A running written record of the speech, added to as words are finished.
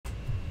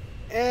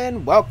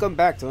And welcome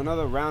back to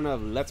another round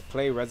of Let's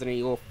Play Resident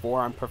Evil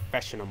 4 on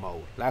Professional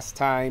Mode. Last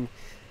time,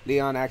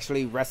 Leon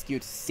actually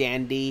rescued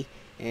Sandy,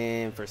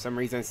 and for some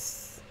reason,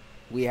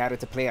 we had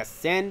to play as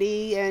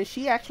Sandy, and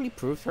she actually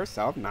proved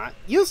herself not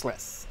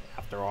useless,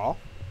 after all.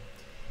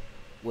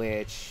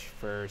 Which,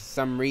 for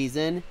some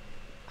reason,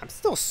 I'm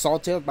still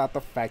salty about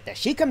the fact that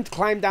she can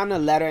climb down the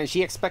ladder and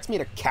she expects me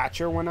to catch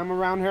her when I'm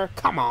around her.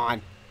 Come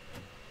on!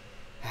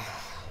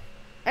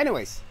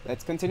 Anyways,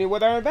 let's continue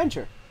with our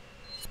adventure.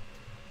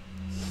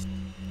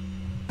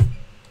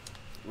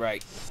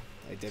 Right,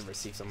 I did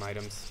receive some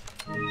items.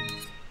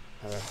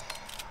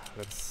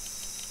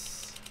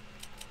 Let's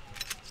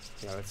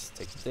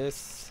take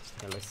this.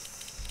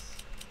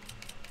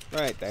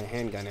 Right, that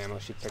handgun ammo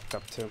she picked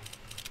up too.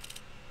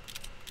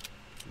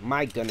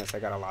 My goodness, I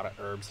got a lot of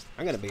herbs.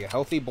 I'm gonna be a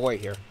healthy boy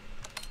here.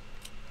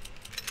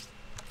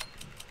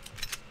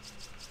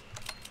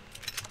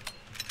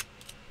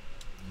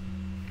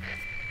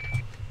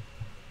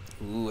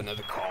 Ooh,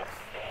 another call.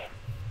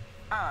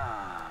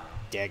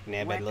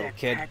 Dagnabbit little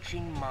kid. What a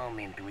touching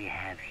moment we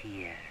have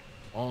here.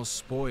 All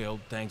spoiled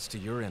thanks to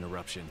your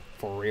interruption.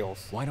 For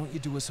reals. Why don't you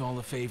do us all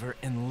a favor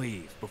and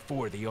leave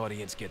before the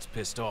audience gets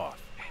pissed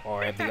off?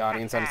 Or if the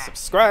audience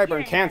unsubscribe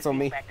or cancel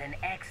me. But an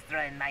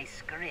extra in my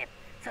script,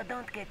 so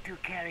don't get too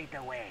carried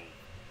away.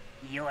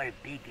 Your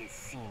biggest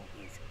scene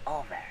is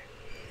over.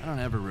 I don't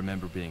ever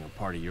remember being a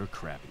part of your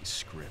crappy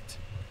script.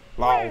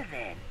 Lol. Well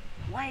then,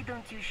 why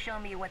don't you show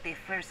me what a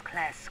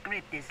first-class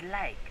script is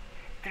like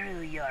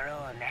through your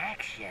own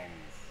actions?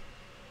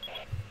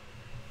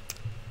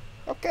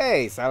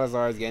 Okay,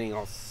 Salazar is getting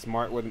all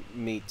smart with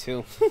me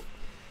too.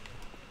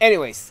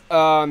 Anyways,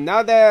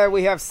 now that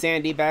we have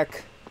Sandy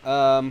back,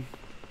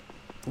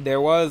 there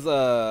was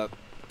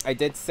I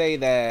did say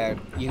that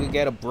you could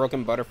get a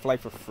broken butterfly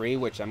for free,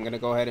 which I'm gonna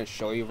go ahead and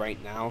show you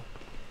right now.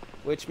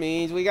 Which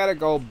means we gotta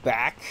go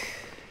back.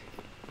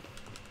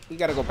 We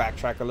gotta go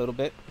backtrack a little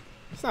bit.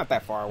 It's not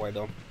that far away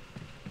though.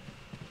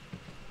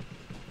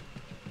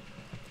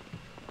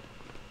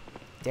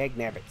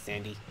 Dagnabbit,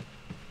 Sandy.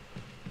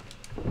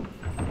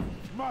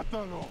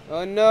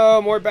 Oh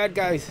no, more bad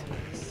guys.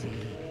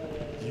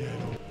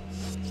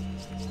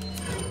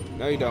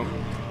 No, you don't.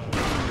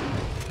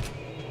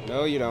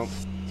 No, you don't.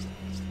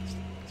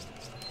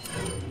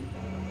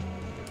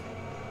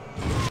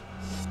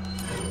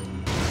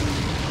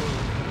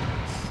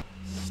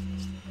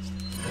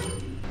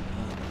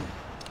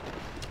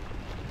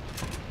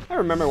 I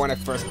remember when I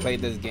first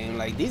played this game,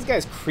 like, these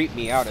guys creep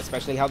me out,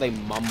 especially how they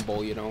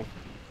mumble, you know.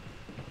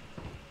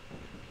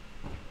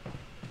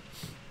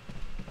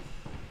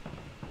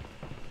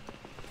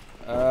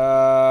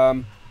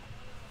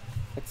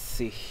 Let's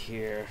see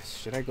here.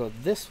 Should I go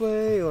this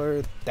way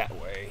or that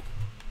way?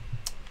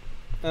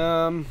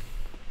 Yeah,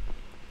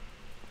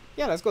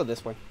 let's go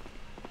this way.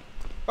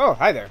 Oh,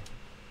 hi there.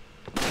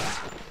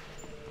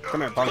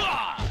 Come here, punk.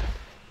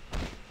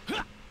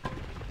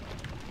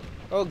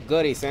 Oh,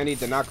 goody, Sandy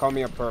did not call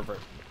me a pervert.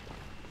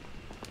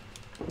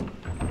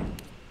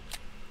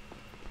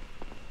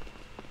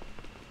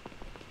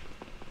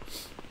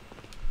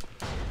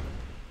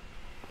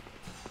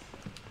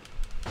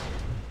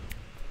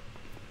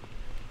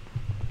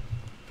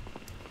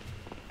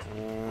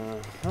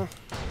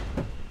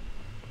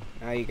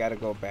 Now you gotta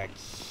go back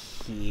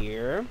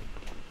here.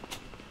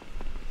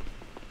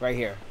 Right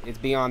here. It's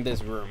beyond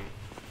this room.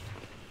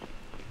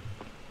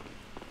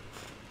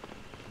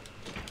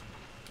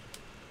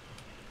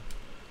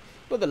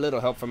 With a little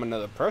help from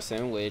another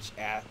person, which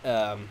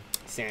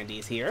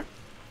Sandy's here.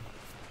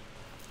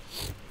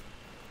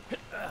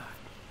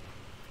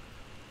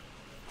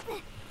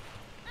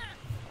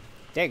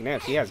 Dang, now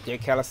she has good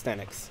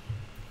calisthenics.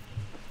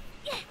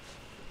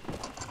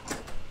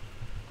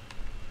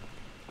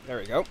 There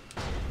we go.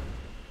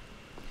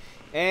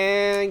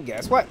 And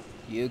guess what?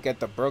 You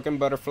get the broken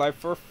butterfly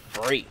for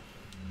free.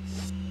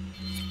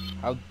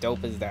 How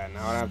dope is that?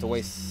 Now I don't have to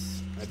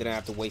waste. I didn't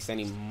have to waste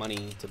any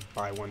money to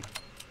buy one.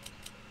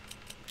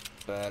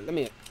 But let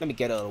me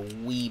get a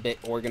wee bit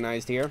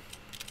organized here.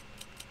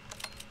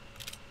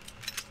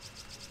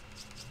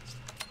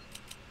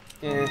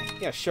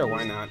 Yeah, sure,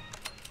 why not?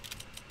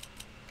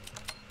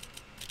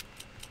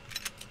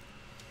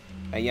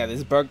 And yeah,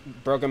 this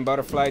broken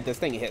butterfly, this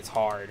thing hits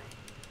hard.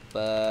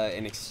 But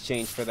in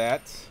exchange for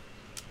that,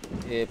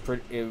 it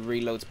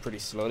reloads pretty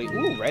slowly.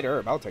 Ooh, red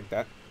herb, I'll take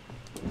that.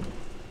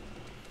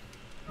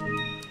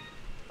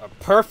 A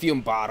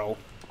perfume bottle.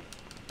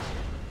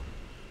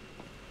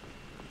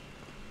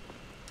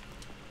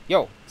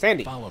 Yo,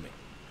 Sandy. Follow me.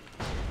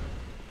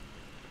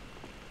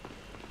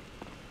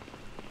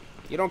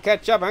 You don't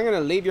catch up, I'm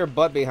gonna leave your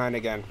butt behind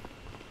again.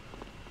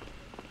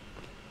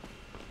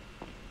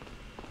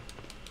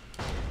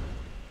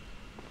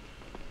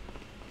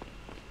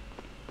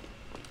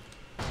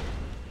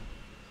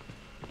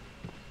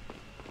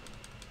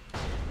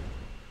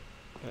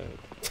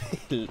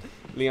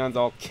 Leon's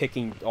all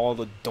kicking all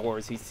the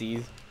doors he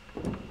sees.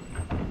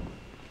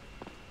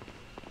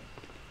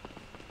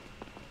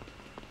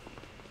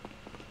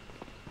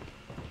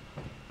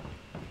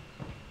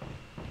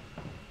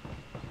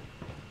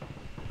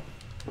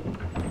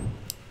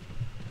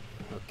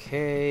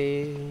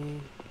 Okay.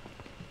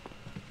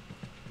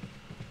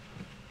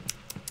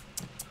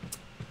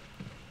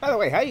 By the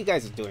way, how you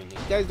guys doing? You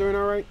guys doing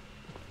all right?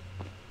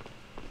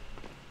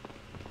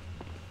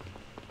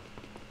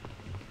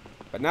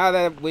 But now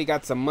that we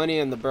got some money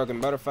in the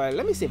Broken Butterfly,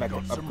 let me see if I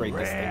can upgrade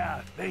this thing.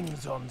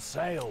 Things on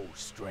sale,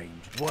 strange.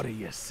 What are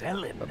you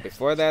selling? But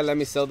before that, let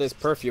me sell this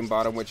perfume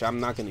bottle, which I'm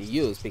not going to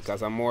use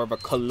because I'm more of a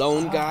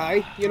cologne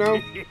guy, you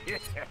know?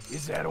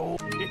 Is that all?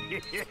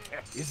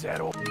 Is that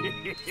all?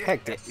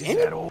 Heck, did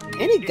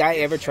any guy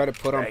ever try to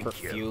put on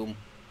perfume?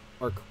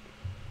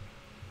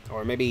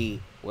 Or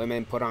maybe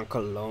women put on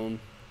cologne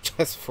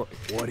just for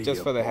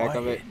the heck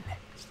of it?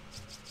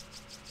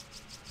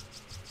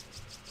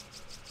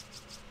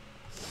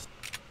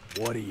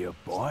 What are you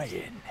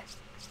buying?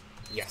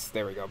 Yes,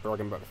 there we go.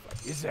 Broken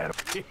Butterfly. Is that?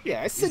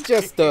 Yeah, I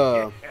suggest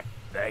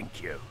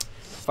Thank you.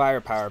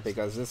 firepower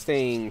because this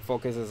thing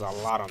focuses a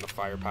lot on the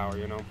firepower,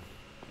 you know.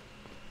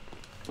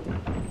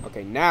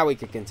 Okay, now we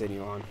can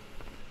continue on.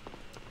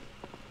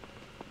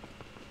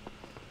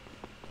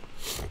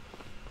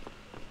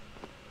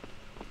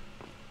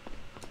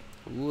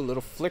 Ooh, a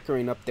little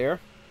flickering up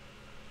there.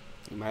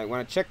 You might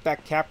want to check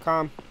that,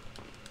 Capcom.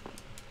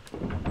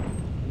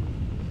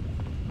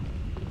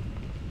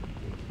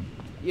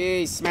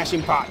 Yay,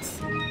 smashing pots.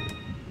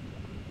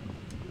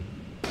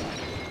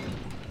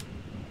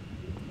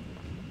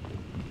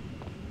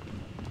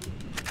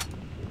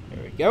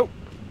 There we go.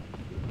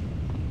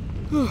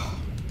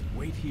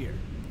 Wait here.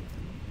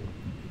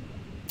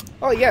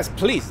 Oh yes,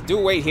 please do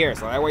wait here,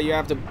 so that way you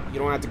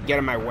don't have to get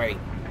in my way.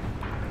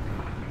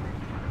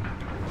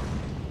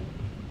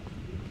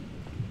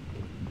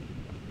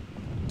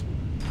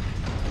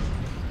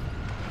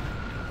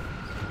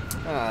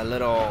 A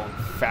little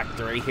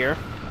factory here,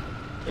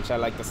 which I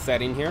like the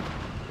setting here.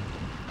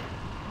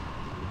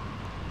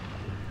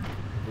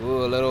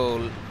 Ooh, a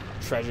little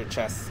treasure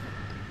chest.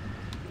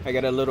 I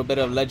get a little bit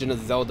of Legend of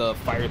Zelda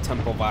Fire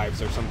Temple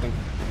vibes or something.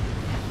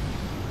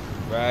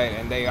 Right,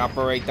 and they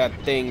operate that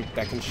thing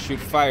that can shoot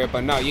fire,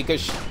 but no, you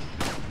could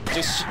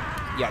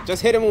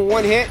just hit him with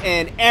one hit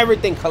and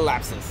everything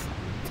collapses.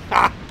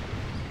 Ha!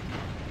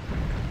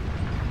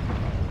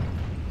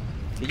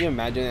 Can you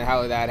imagine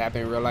how that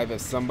happened in real life?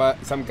 If some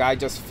guy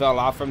just fell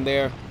off from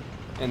there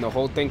and the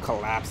whole thing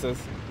collapses?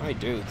 My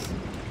dudes.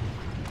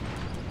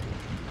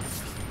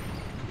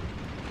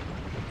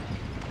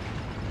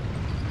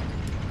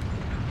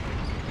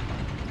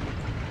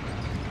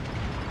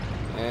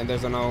 And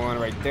there's another one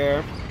right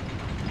there.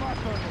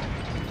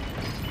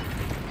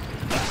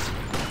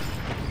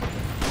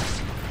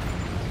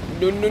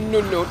 No, no,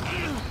 no, no.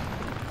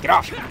 Get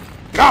off!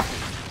 Get off!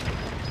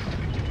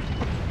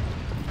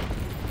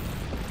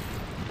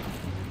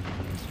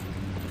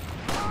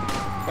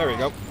 There we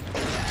go.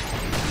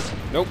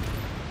 Nope.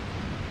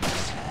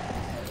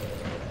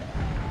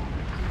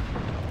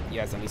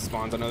 Yes, and he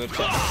spawns another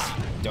chest.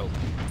 Dope.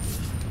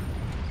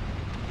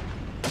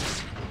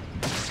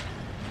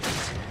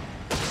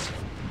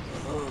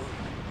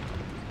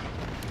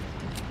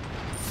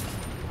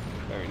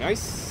 Very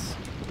nice.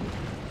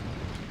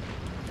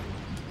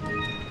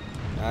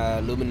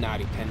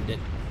 Illuminati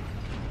pendant.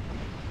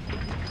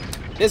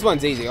 This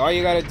one's easy. All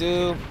you gotta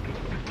do...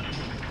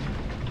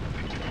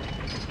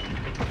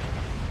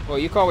 Well,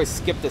 you can always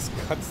skip this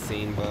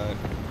cutscene, but...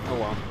 Oh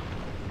well.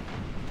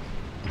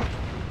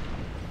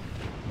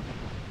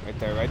 Right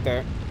there, right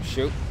there.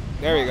 Shoot.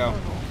 There we go.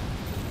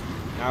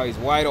 Now he's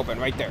wide open,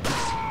 right there.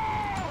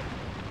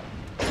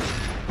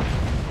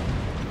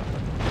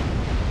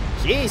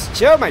 Jeez,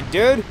 chill, my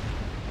dude.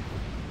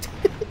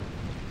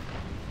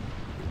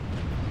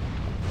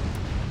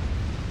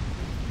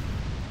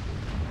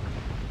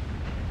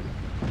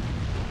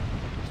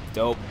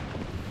 Dope.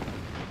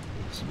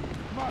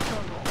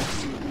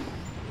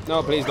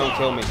 No, please don't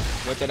kill me.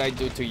 What did I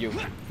do to you?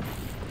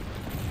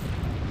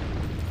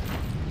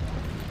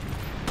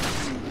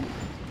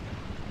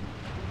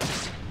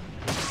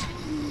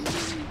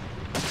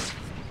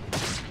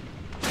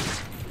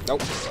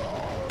 Nope.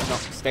 No,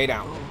 stay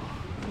down.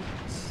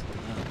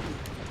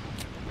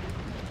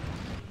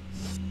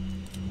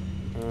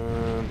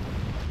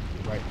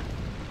 Right.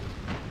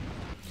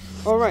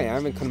 Alright, I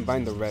haven't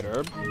combined the red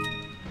herb.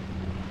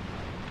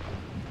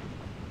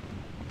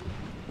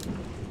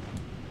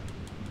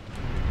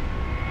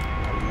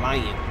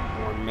 Lion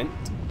ornament.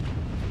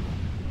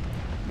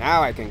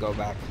 Now I can go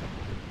back.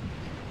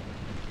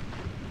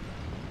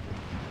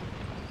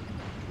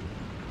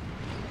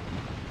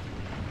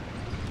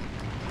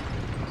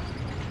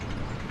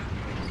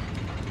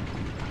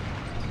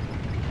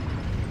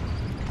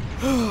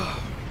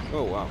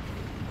 Oh wow.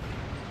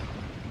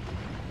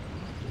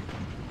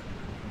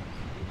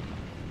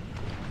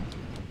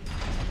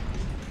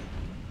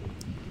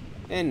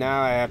 And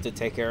now I have to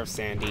take care of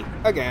Sandy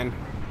again.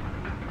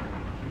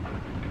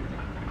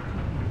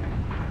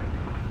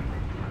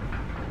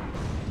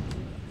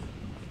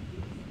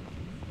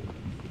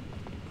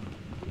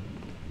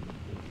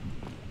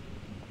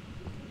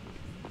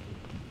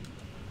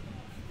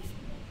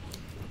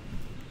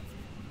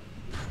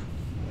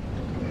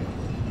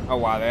 Oh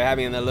wow, they're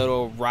having a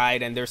little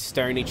ride and they're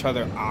staring each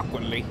other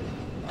awkwardly.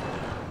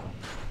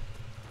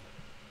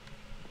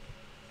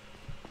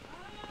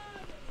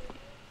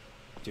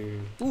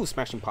 Ooh,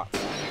 smashing pots.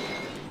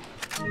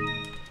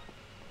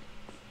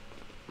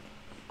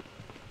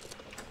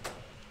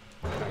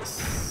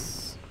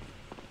 Nice.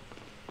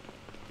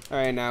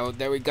 Alright, now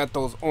there we got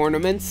those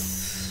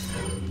ornaments.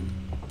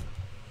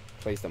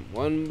 Place them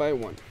one by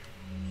one.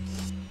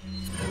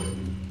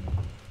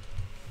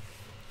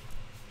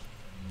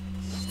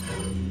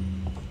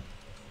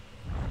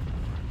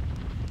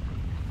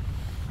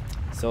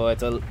 So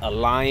it's a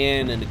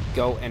lion and a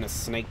goat and a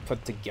snake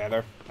put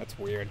together. That's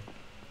weird.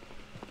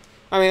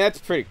 I mean, that's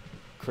pretty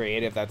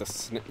creative that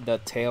the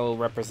tail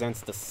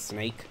represents the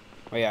snake.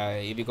 Oh yeah,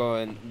 if you go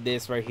in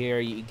this right here,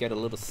 you get a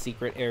little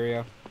secret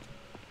area.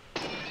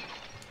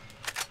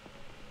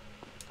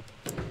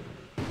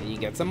 And you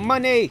get some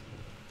money!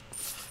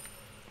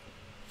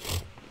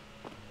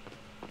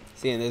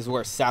 See, and this is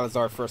where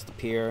Salazar first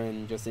appear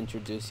and just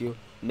introduce you.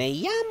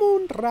 Me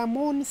llamo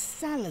Ramon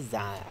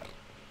Salazar.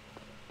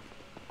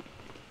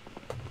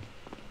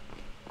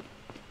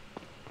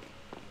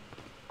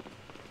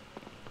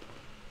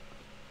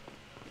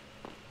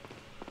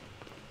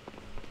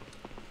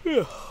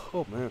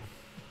 Oh man,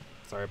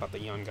 sorry about the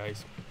yawn,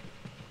 guys.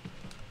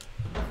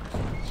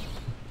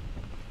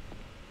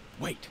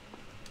 Wait.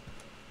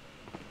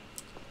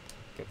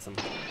 Get some,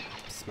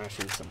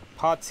 smashing some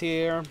pots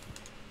here.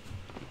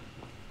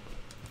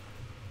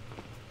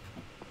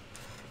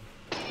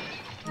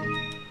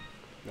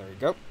 There we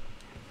go.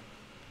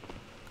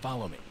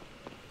 Follow me.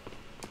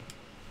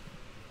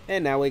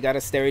 And now we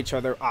gotta stare each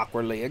other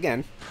awkwardly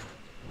again.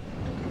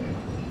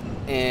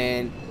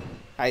 And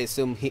I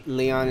assume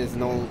Leon is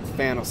no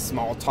fan of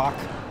small talk.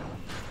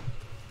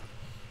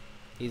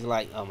 He's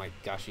like, oh my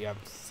gosh, you have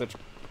such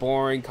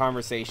boring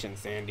conversations,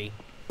 Sandy.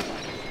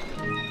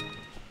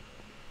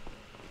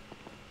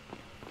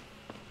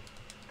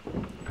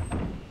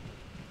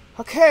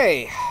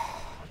 Okay.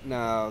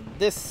 Now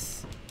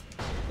this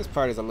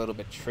part is a little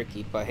bit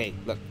tricky, but hey,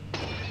 look.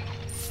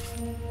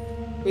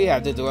 We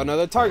have to do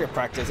another target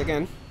practice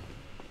again.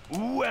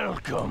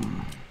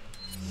 Welcome.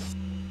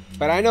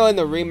 But I know in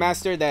the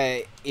remaster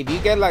that if you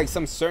get like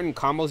some certain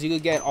combos, you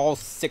could get all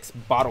 6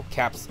 bottle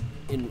caps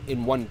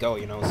in one go,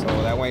 you know. So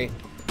that way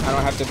I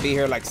don't have to be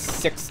here like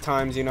 6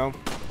 times, you know.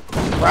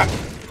 Crap.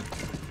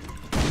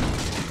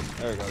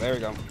 There we go, there we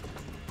go.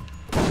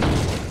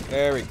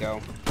 There we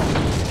go.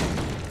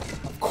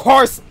 Of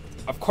course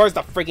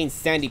the freaking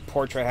Sandy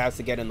portrait has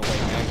to get in the way,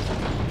 man.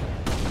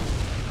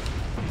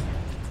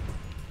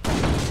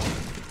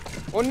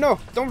 Oh no,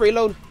 don't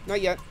reload.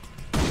 Not yet.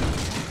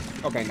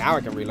 Okay, now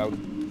I can reload.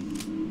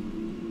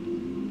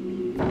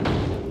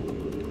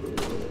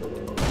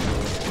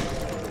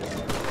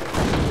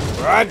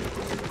 Run!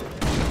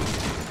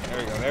 There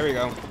we go, there we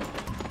go.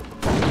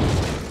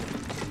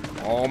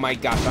 Oh my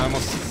gosh, I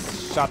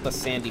almost shot the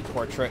Sandy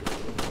portrait.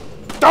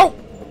 Go!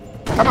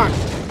 Come on!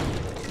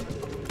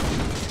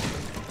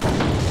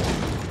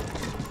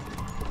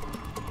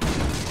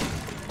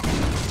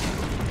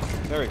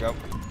 There we go.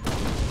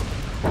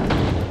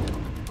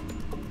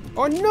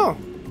 Oh no!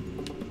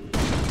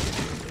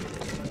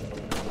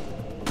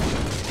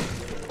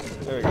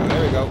 There we go,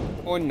 there we go.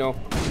 Oh no.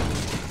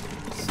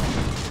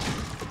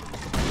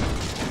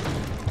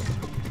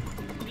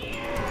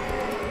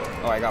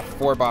 Oh, I got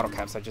 4 bottle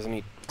caps. I just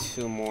need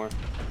 2 more.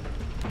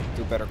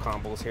 Do better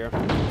combos here.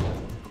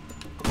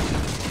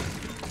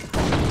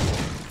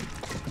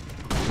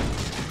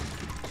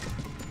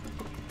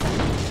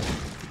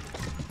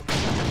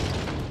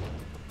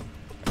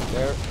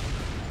 There.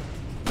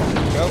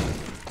 Go.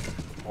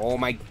 Oh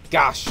my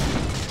gosh.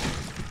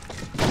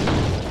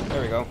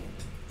 There we go.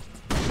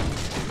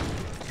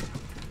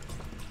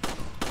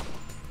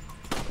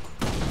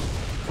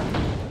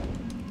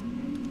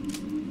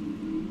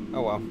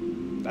 Oh well.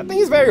 That thing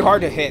is very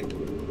hard to hit.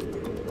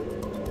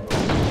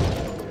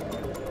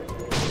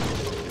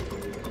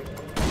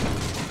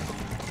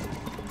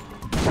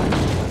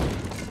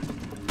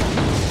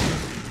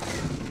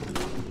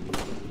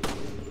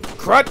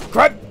 Crud,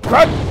 crud,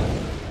 crud!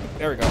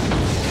 There we go.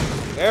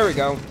 There we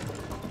go.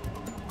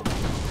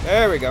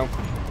 There we go.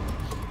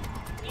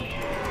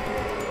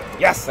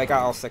 Yes, I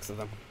got all 6 of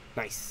them.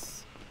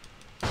 Nice.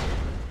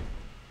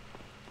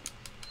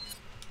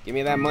 Give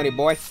me that money,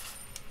 boy.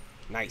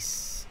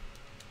 Nice.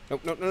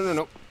 Nope, nope, no, no,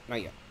 no.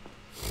 Not yet.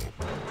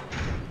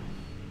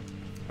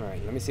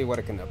 Alright, let me see what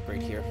I can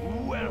upgrade here.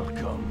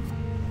 Welcome.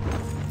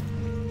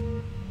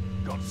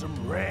 Got some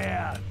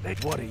rare.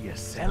 What are you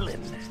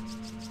selling?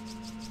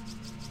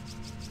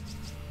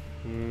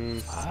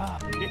 Ah,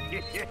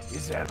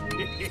 is that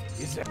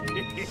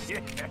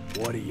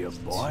what are you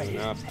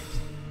buying?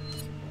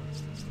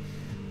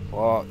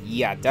 Well,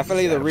 yeah,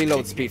 definitely the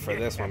reload speed for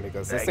this one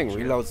because this thing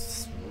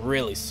reloads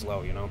really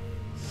slow, you know.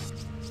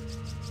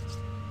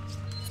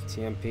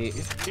 TMP,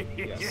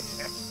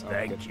 yes,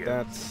 I'll get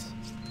that.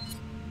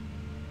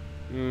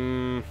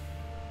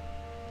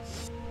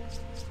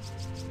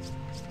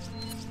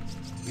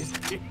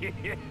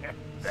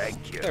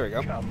 Thank you. There we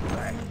go. Come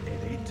back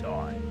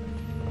anytime.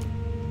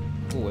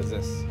 Ooh, what's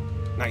this?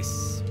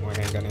 Nice. More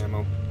handgun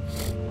ammo.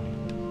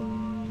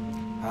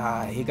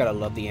 Ah, you gotta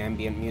love the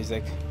ambient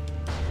music.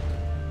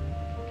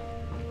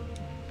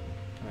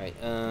 Alright,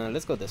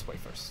 let's go this way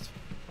first.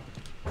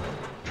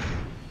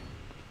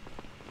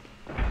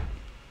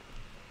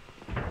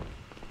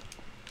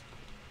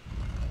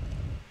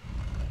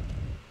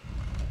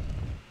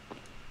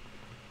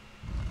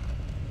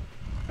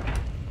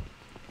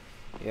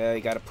 Yeah,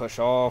 you gotta push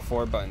all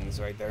 4 buttons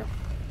right there.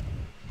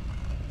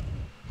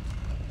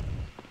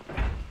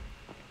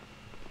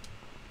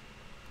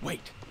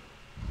 Wait.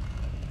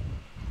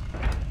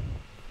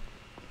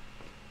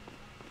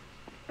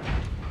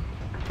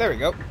 There we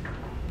go.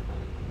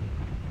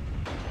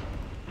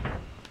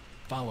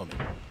 Follow me.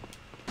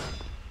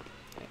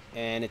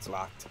 And it's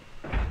locked.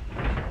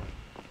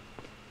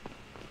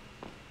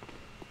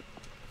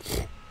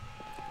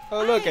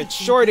 Oh, look, it's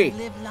Shorty. You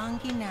live long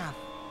enough.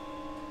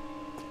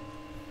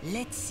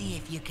 Let's see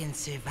if you can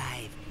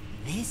survive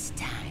this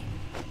time.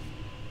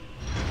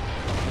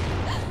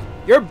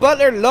 Your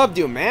butler loved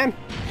you, man.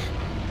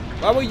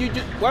 Why would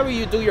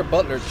you do your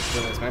butler to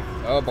this, man?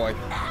 Oh boy.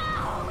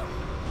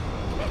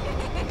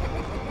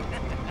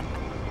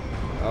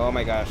 Oh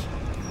my gosh.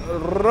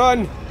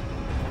 Run!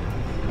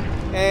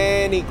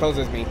 And he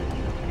closes me.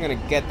 I'm gonna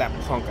get that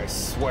punk, I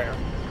swear.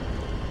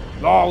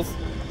 Lols.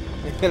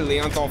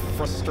 Leon's all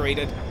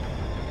frustrated.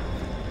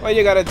 What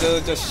you gotta do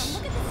is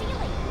just...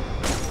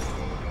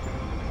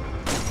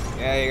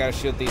 Yeah, you gotta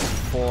shoot these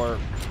 4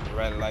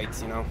 red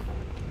lights, you know.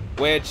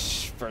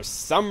 Which, for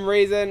some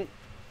reason,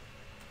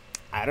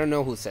 I don't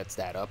know who sets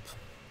that up.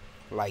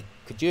 Like,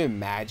 could you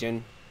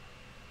imagine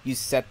you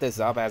set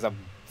this up as a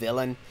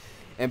villain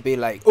and be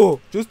like, oh,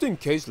 just in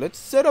case, let's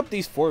set up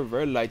these 4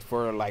 red lights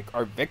for like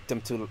our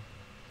victim to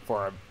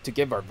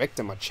give our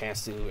victim a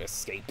chance to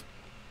escape.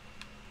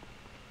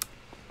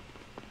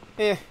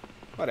 Eh,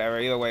 whatever.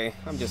 Either way,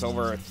 I'm just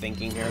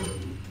overthinking here.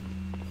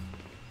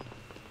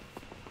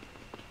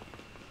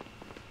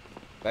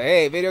 But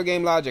hey, video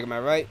game logic, am I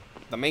right?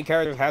 The main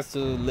character has to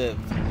live.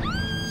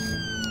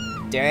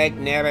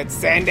 Dagnabbit,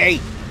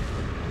 Sandy!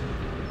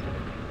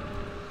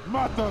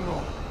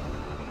 ¡Mátalo!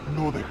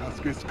 No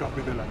dejas que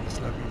escape de la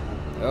isla vivo.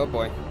 Oh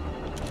boy.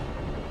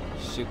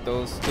 Shoot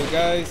those 2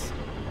 guys.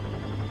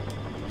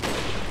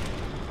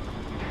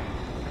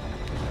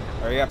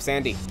 Hurry up,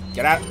 Sandy.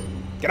 Get out.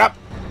 Get up.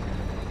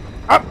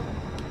 Up!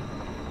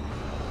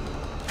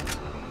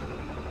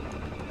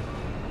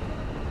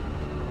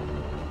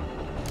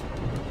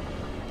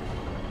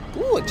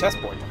 Ooh, a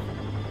chessboard.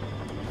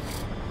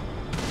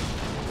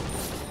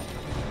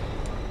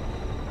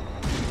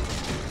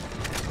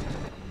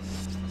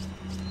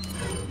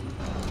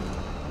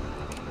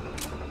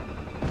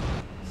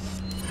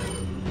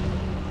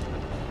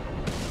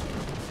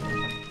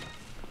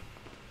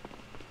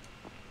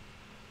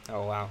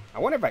 Oh wow. I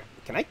wonder if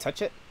can I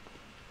touch it?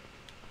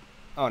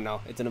 Oh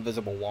no, it's an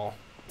invisible wall.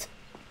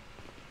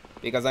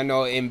 Because I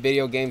know in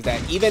video games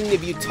that even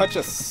if you touch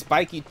a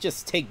spike, you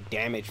just take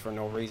damage for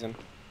no reason.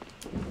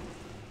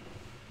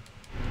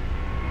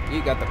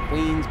 You got the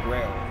Queen's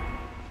Grail.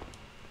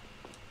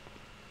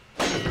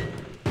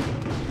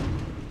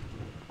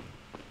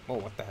 Oh,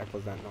 what the heck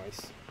was that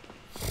noise?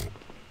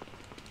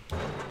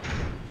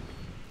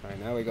 Alright,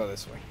 now we go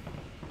this way.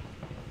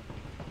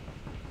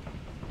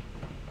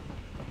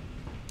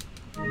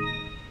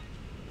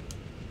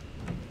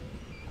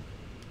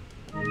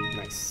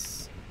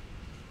 Nice.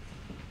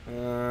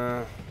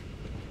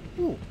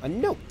 Ooh, a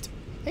note.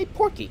 Hey,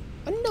 Porky,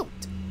 a note.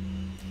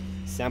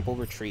 Sample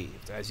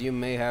retrieved. As you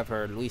may have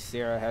heard, Luis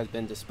Sierra has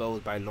been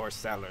disposed by Lord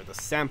Sadler. The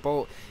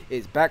sample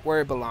is back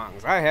where it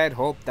belongs. I had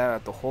hoped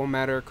that the whole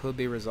matter could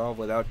be resolved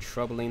without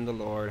troubling the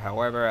Lord.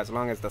 However, as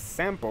long as the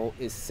sample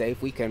is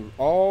safe, we can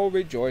all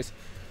rejoice,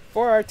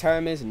 for our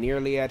time is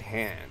nearly at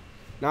hand.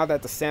 Now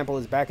that the sample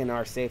is back in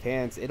our safe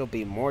hands, it'll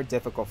be more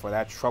difficult for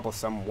that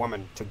troublesome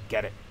woman to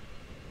get it.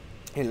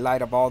 In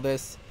light of all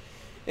this,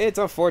 it's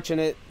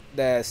unfortunate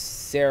that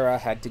Sarah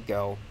had to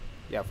go.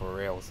 Yeah, for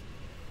reals.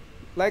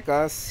 Like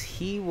us,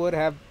 he would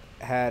have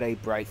had a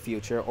bright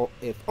future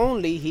if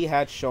only he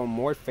had shown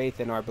more faith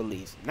in our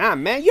beliefs. Nah,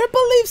 man, your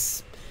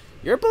beliefs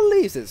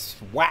is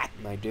whack,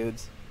 my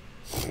dudes.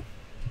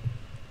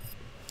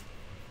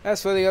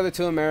 As for the other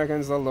 2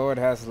 Americans, the Lord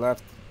has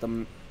left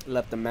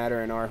the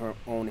matter in our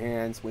own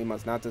hands. We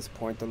must not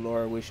disappoint the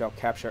Lord. We shall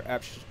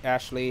capture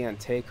Ashley and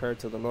take her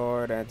to the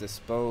Lord and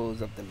dispose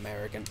of the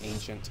American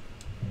ancient.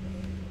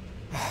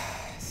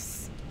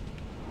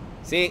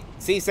 See,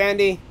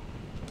 Sandy?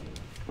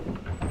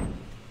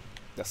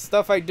 The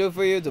stuff I do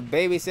for you to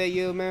babysit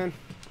you, man.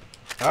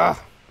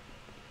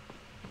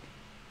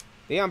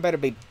 Leon better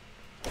be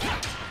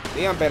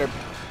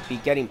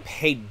getting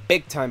paid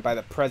big time by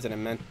the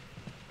president, man.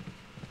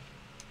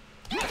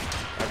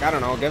 Like, I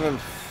don't know, give him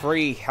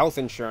free health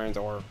insurance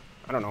or,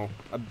 I don't know,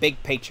 a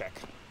big paycheck.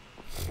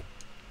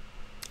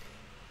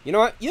 You know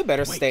what? You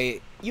better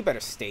stay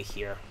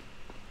here.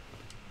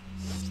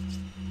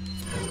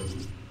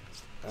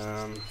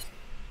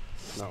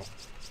 No.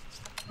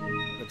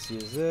 Let's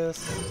use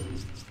this.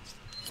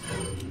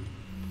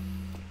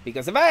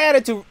 Because if I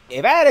had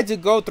to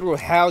go through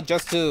hell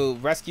just to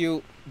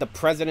rescue the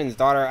president's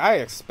daughter, I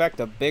expect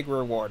a big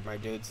reward, my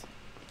dudes.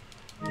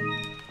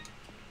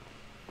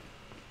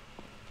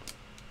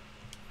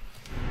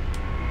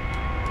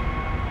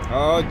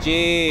 Oh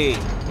gee,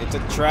 it's a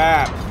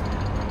trap.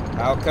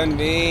 How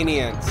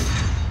convenient.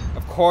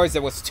 Of course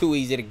it was too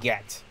easy to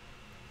get.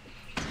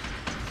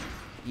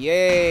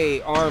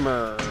 Yay,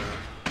 armor.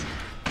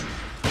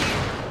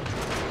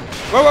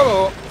 Whoa,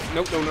 whoa, whoa.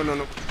 No, no, no, no,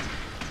 no.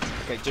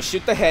 Okay, just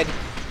shoot the head.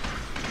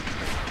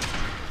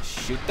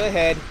 Shoot the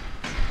head.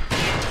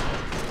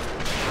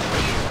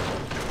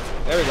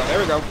 There we go, there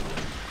we go.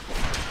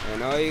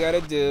 And all you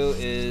gotta do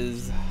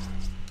is...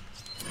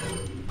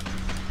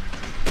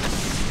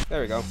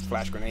 There we go,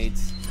 flash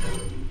grenades.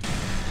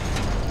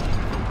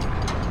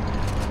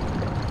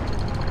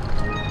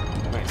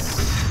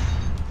 Nice.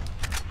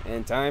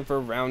 And time for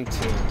round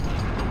 2.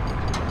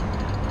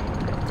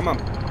 Come on.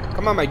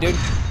 Come on, my dude.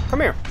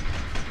 Come here.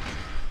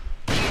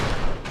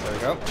 There we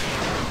go.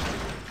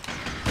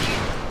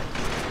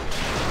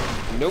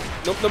 Nope,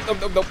 nope, nope, nope,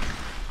 nope, nope.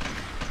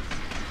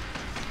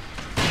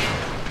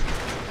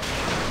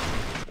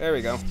 There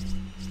we go.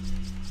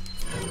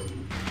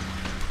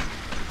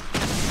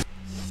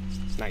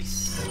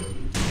 Nice.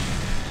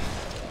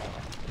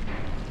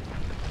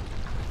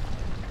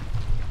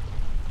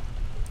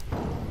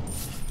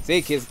 See,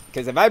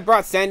 because if I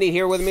brought Sandy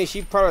here with me,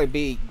 she'd probably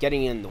be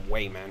getting in the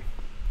way, man.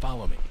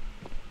 Follow me.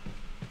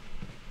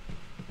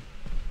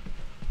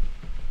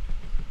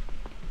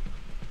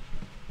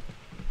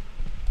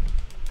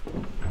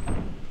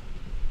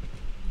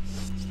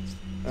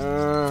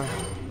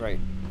 Right.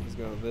 Let's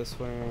go this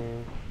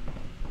way.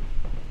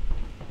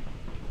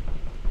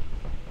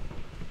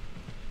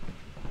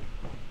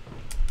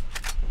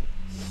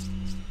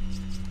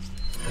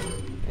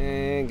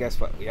 And guess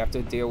what? We have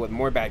to deal with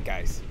more bad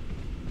guys.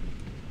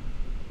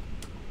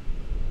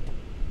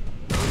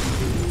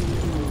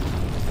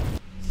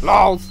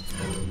 LOLs!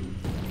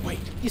 Wait.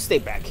 You stay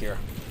back here.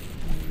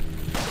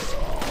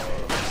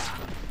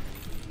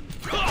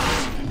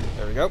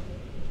 There we go.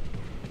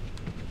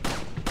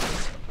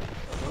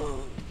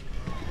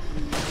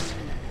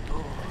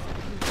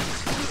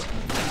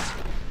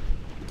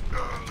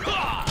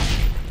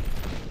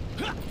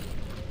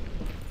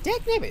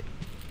 Dagnabbit.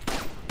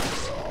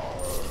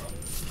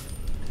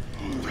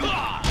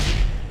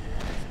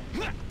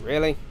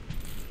 Really?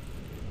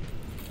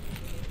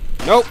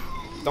 Nope.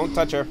 Don't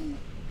touch her.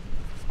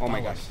 Oh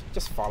my gosh.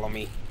 Just follow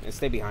me and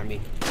stay behind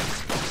me.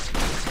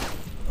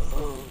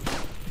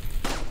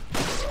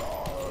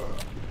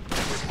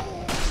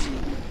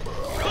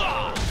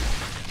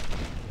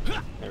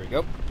 There we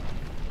go.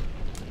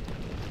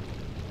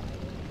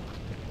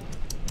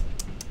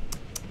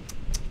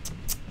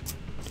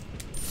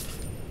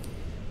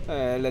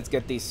 Let's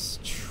get this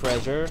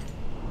treasure.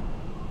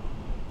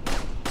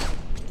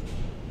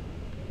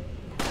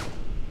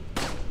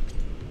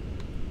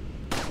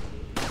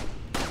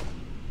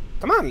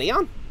 Come on,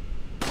 Leon.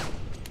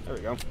 There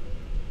we go.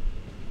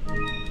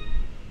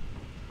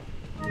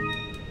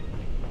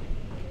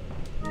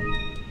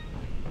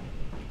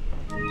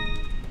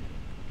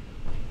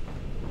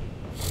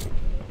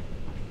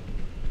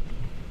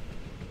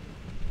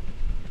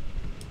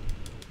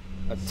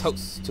 A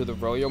toast to the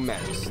Royal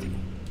Majesty.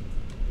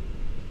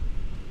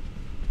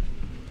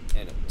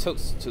 And a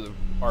toast to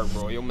our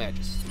Royal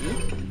Majesty.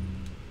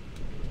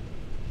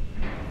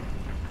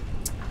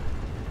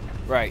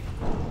 Right.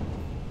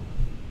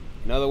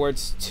 In other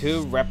words,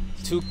 two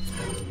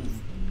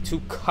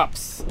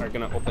cups are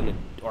gonna open it,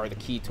 or the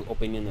key to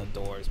opening the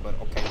doors. But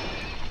okay.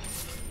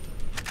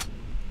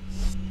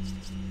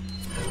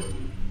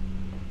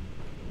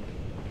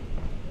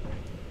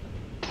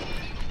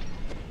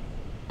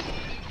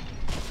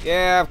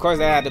 Yeah, of course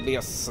there had to be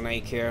a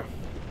snake here.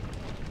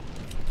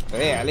 But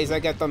hey, at least I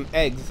get them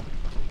eggs.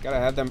 Gotta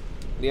have them.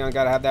 Leon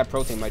gotta have that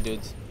protein, my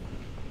dudes.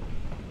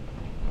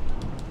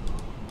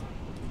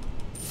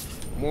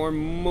 More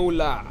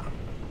moolah.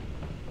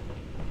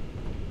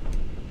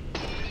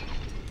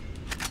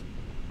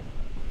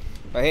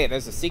 But hey,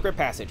 there's a secret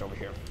passage over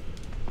here.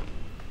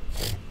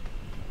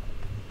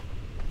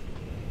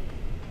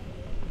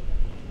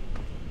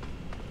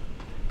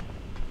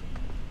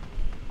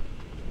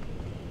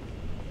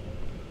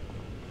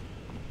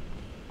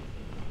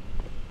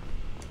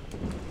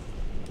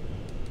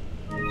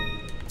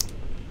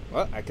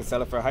 Well, I can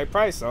sell it for a high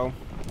price, so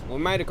who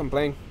am I to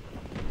complain?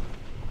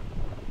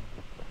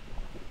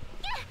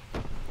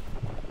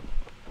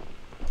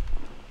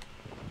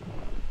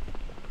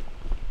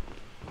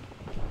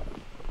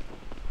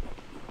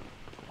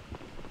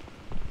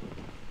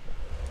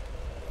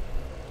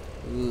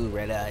 Ooh,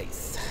 red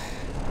eyes.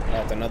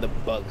 That's another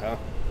bug, huh?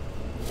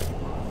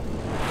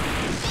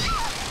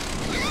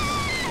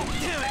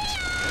 Damn it!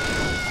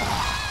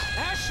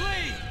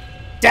 Ashley!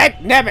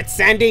 Dagnabbit,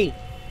 Sandy!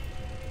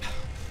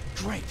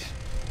 Great.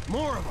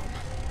 More of them.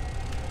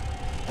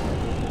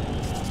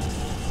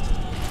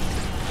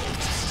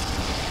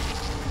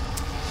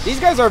 These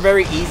guys are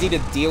very easy to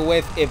deal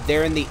with if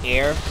they're in the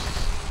air.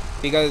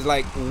 Because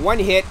like one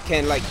hit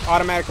can like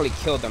automatically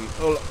kill them.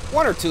 Well,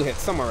 1 or 2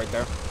 hits, somewhere right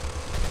there.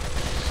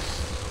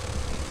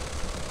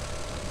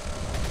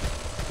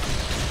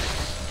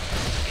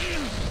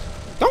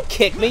 Don't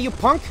kick me, you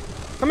punk!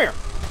 Come here.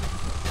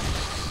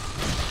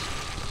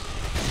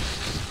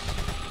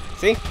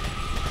 See?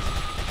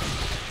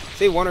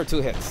 See, 1 or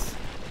 2 hits.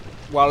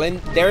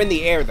 They're in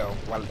the air though.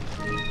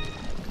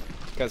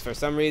 Because for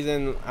some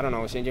reason, I don't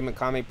know, Shinji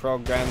Mikami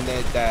programmed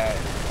it that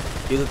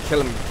you can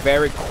kill him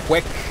very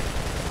quick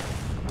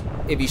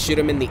if you shoot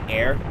him in the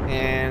air.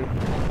 And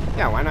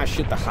yeah, why not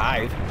shoot the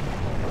hive?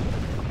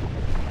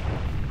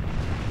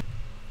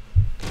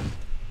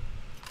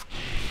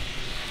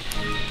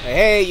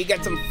 Hey, you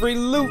got some free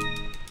loot.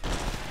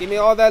 Give me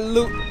all that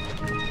loot.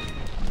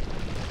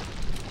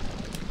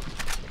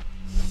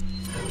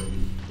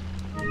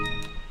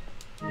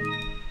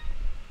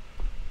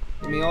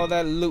 Give me all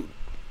that loot.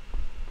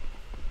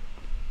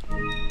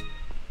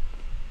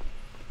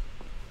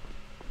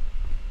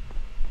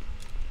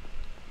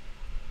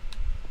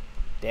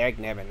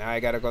 Dagnabbit, now I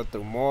gotta go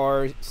through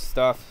more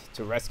stuff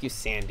to rescue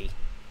Sandy.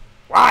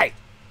 Why?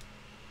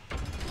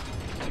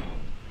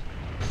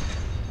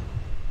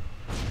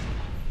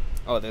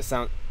 Oh, this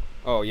sound.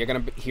 Oh, you're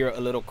gonna hear a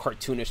little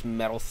cartoonish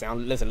metal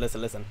sound. Listen, listen,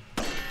 listen.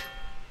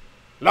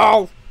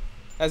 LOL!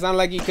 That sounds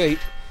like you could.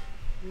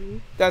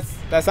 That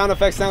sound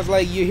effect sounds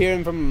like you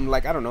hearing from,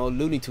 like, I don't know, a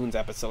Looney Tunes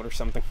episode or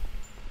something.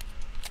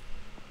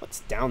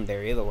 What's down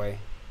there either way?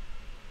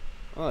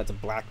 Oh, it's a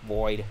black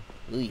void.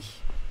 Eesh,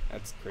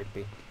 that's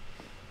creepy.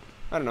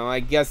 I don't know, I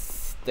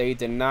guess they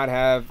did not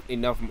have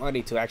enough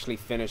money to actually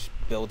finish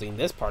building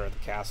this part of the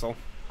castle.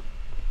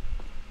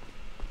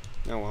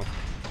 Oh well.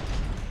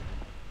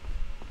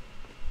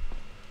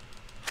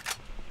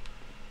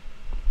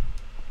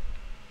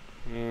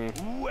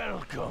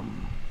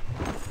 Welcome.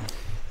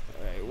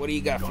 Alright, what do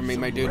you got for me,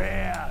 my dude?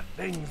 Rare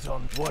things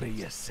on. What are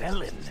you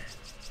selling?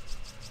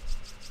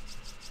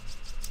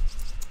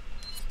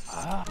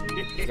 Ah,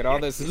 Look at all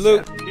this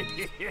loot.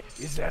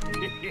 Is that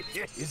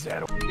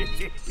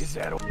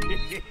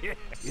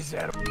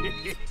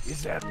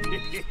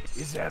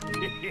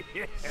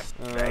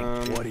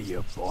what are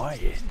you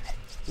buying?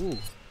 Ooh.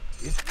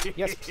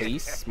 Yes,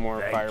 please.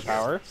 More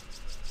firepower.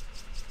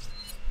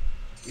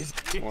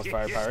 More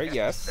firepower,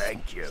 yes.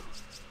 Thank you.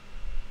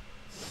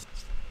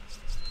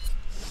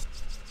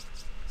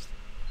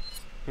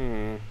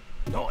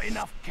 Not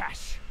enough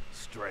cash,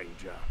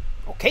 stranger.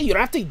 Okay, you don't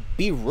have to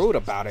be rude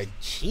about it.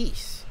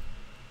 Jeez.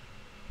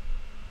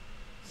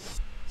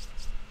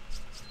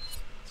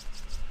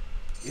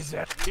 Is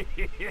that?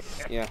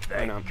 Yeah,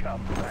 I know.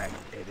 Come back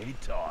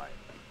anytime.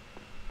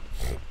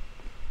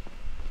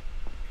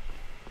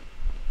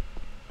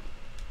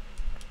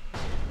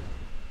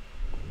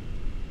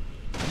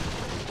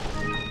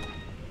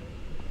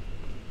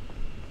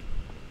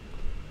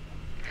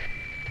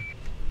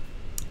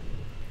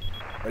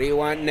 What do you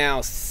want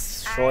now,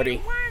 shorty?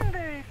 I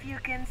wonder if you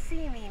can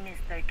see me,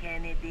 Mr.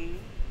 Kennedy.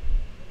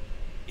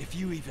 If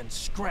you even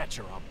scratch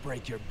her, I'll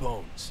break your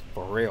bones.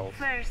 For real.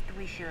 First,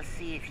 we shall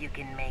see if you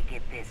can make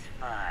it this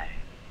far.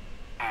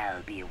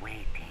 I'll be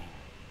waiting.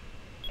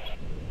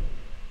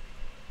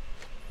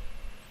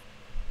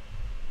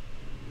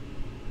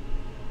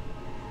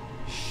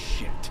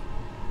 Shit.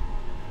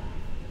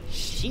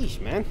 Sheesh,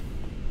 man.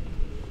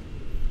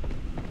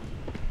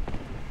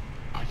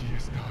 Allí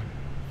están.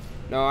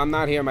 No, I'm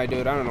not here, my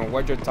dude. I don't know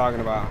what you're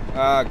talking about.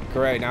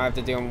 Great. Now I have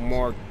to deal with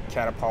more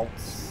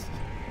catapults.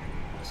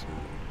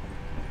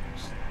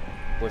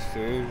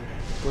 Pussy.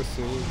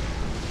 Pussy.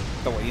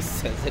 The way he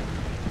says it.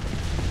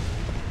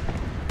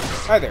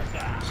 Hi there.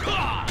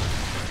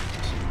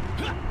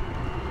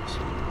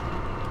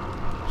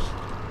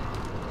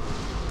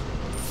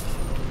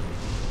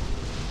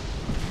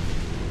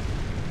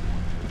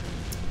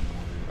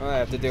 Oh, I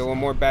have to deal with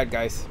more bad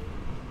guys.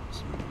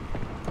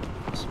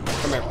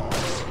 Come here.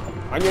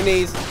 On your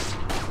knees.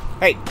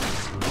 Hey!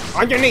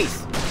 On your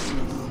knees!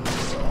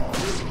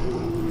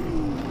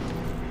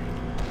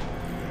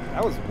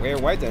 That was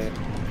weird.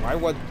 Why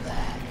was...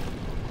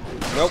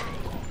 Nope.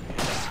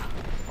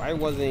 Why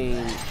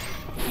wasn't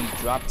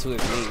he dropped to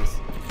his knees?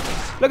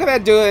 Look at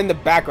that dude in the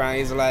background.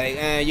 He's like,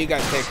 you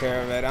guys take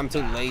care of it. I'm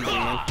too lazy,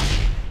 man.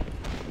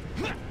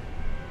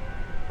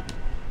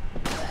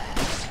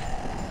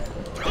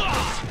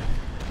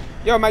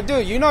 Yo, my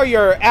dude, you know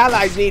your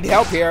allies need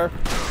help here.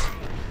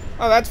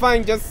 Oh, that's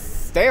fine.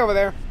 Just stay over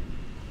there.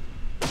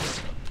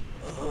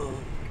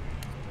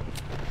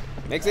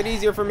 Makes it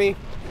easier for me.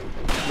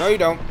 No, you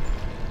don't.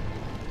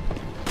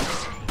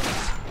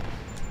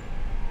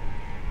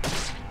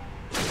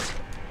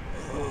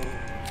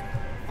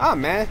 Oh,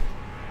 man.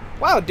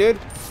 Wow, dude.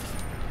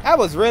 That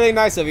was really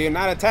nice of you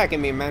not attacking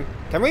me, man.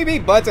 Can we be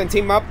buds and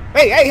team up?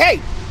 Hey, hey,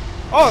 hey!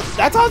 Oh,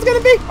 that's how it's gonna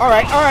be?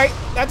 Alright, alright.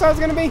 That's how it's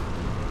gonna be.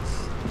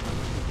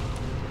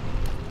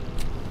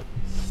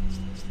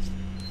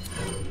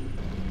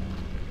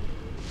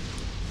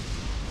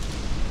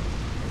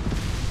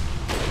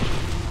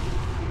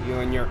 You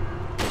and your...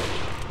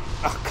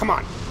 Oh, come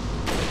on.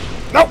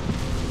 No!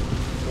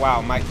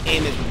 Wow, my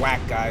aim is whack,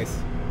 guys.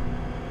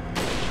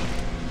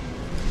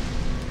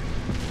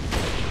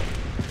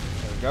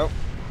 go.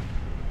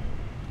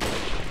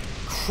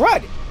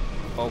 Crud!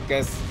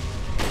 Focus.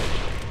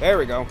 There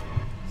we go.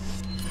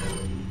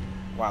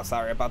 Wow,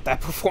 sorry about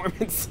that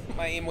performance.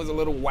 My aim was a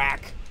little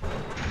whack.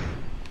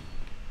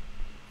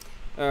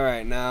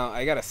 Alright, now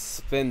I gotta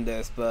spin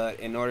this, but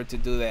in order to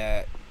do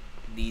that,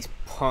 these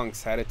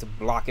punks had to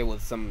block it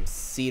with some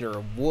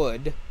cedar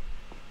wood.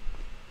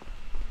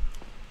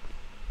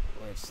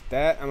 Which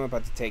that I'm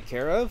about to take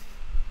care of.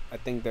 I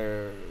think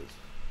there's...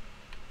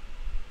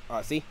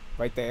 Oh, see?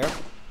 Right there.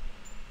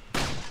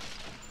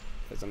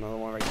 There's another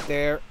one right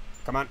there.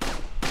 Come on.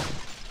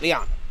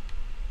 Leon.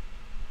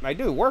 My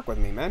dude, work with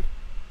me, man.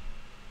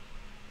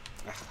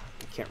 Ugh,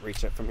 I can't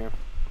reach it from here.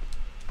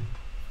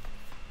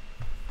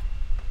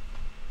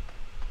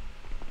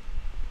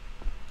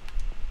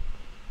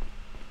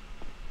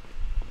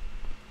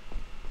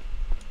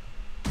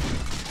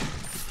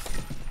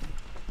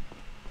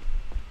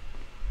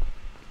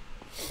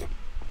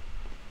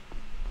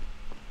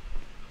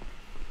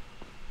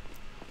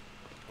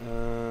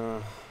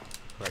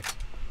 Right.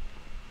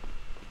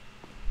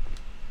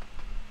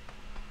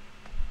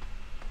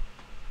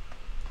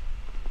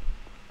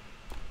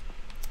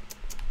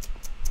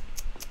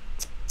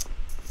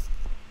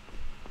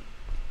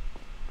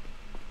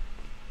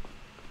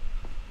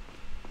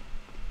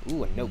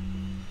 Ooh, a note.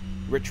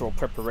 Ritual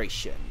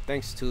preparation.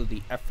 Thanks to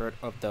the effort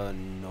of the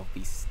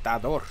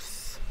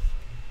Novistadors,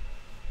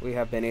 we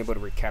have been able to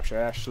recapture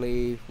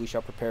Ashley. We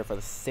shall prepare for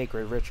the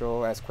sacred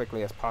ritual as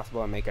quickly as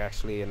possible and make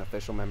Ashley an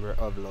official member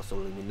of Los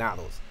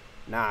Iluminados.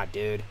 Nah,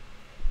 dude.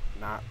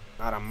 Not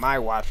on my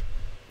watch.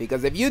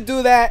 Because if you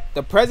do that,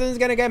 the president's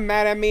gonna get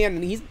mad at me and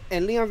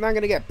Leon's not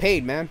gonna get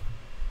paid, man.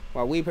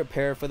 While we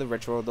prepare for the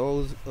ritual,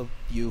 those of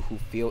you who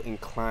feel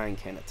inclined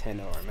can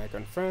attend our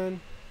American friend.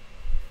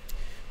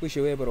 We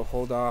should be able to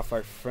hold off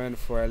our friend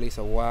for at least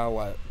a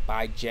while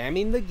by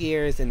jamming the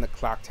gears in the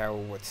clock tower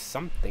with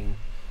something.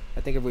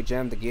 I think if we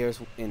jam the gears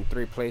in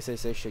 3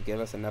 places, it should give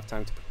us enough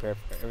time to prepare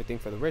for everything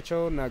for the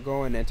ritual. Now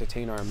go and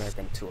entertain our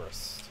American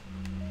tourists.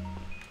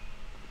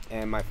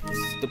 And my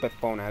stupid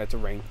phone had to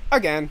ring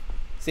again.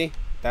 See?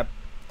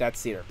 That's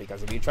cedar.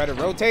 Because if you try to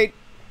rotate,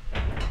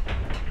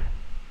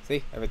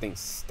 see? Everything's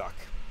stuck.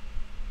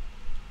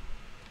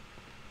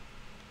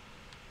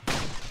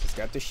 Just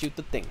got to shoot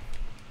the thing.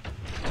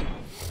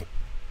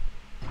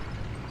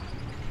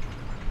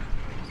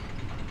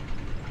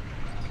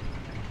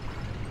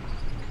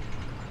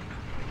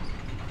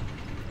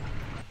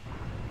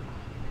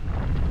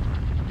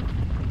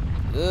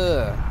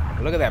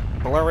 Ugh, look at that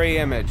blurry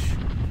image.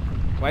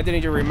 Why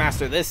didn't you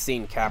remaster this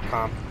scene,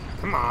 Capcom?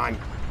 Come on.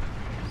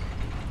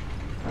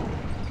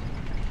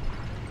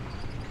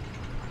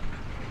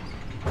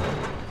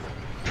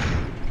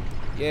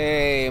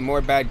 Yay,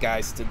 more bad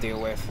guys to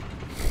deal with.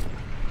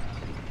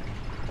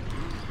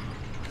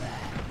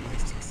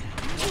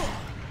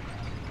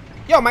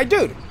 Yo, my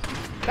dude!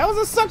 That was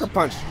a sucker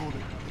punch!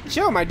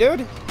 Chill, my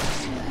dude!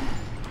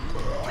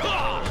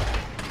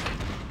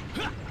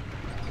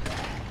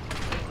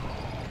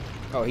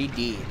 Oh, he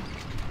did.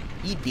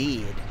 He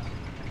did.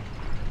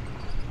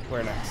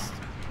 Where next?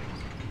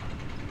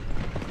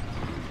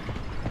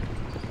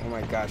 Oh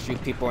my god,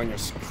 shoot people on your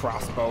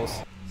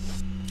crossbows.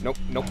 Nope,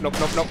 nope, nope,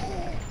 nope, nope.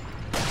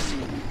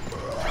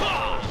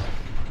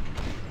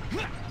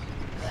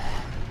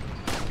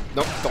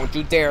 Nope, don't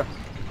you dare.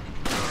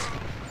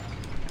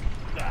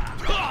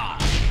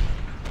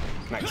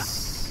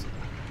 Nice.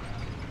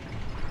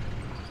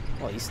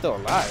 Oh, he's still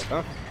alive,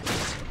 huh?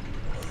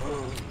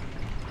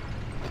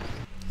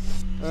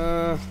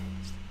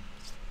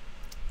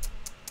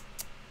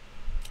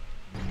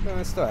 No,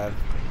 I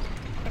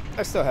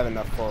still have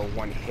enough for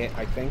 1 hit,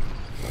 I think.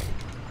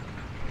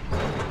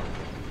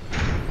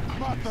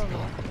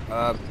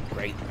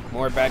 Great.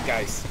 More bad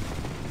guys.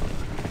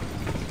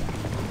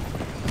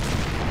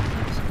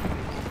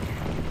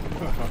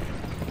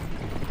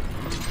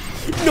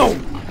 No!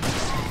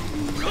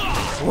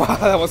 Wow,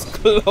 that was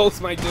close,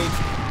 my dude.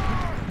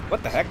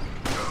 What the heck?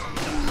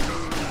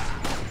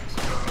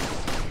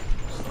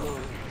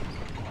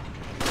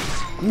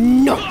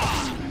 No!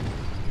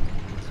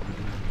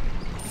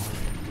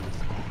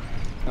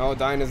 No,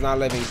 dying is not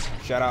living.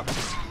 Shut up.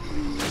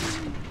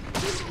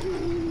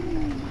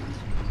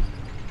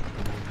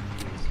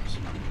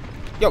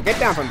 Yo, get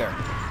down from there.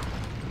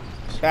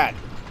 Bad.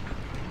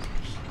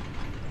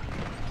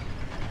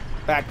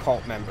 Bad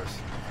cult members.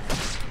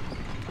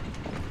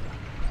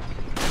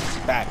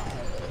 Bad.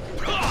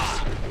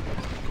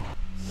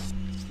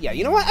 Yeah,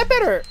 you know what? I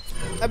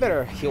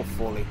better heal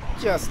fully,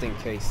 just in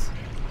case.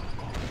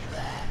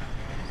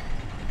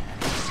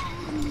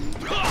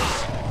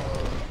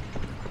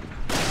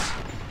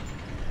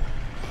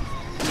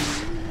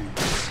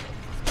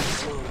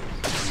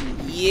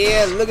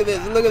 Yeah, look at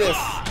this, look at this.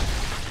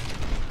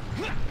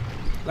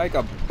 Like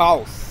a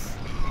boss.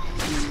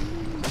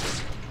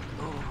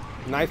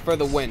 Knife for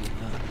the win.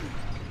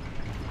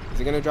 Is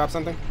he gonna drop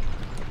something?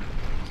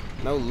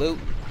 No loot.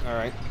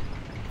 Alright.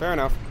 Fair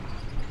enough.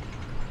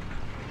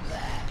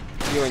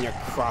 You and your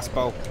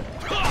crossbow.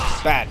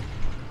 Bad.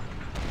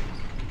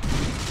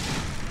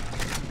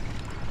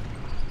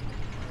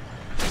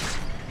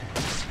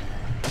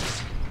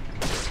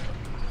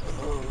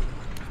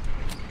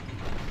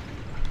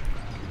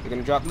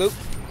 gonna drop loot?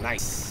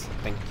 Nice.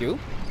 Thank you.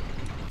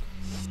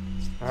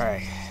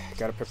 Alright.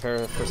 Gotta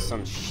prepare for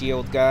some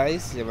shield,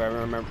 guys, if I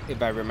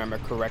remember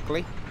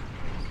correctly.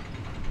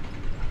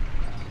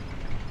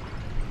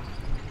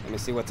 Let me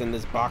see what's in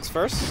this box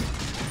first.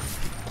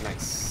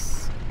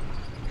 Nice.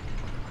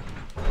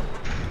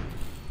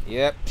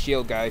 Yep,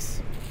 shield,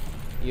 guys.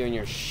 You and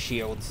your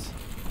shields.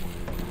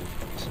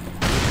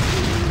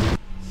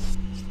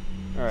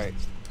 Alright.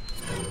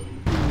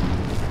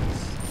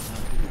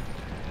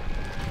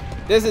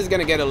 This is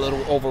gonna get a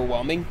little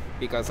overwhelming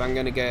because I'm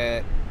gonna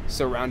get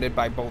surrounded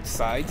by both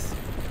sides.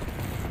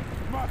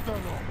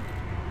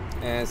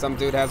 And some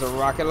dude has a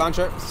rocket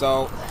launcher,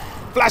 so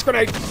flash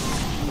grenade!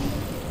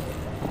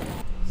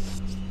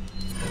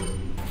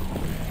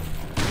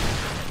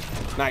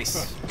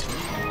 Nice.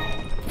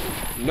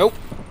 Nope.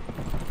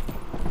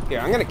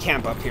 Here, I'm gonna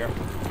camp up here.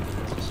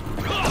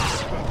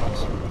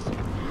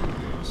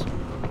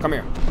 Come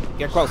here.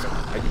 Get closer.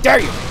 I dare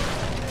you!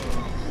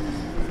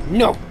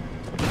 No!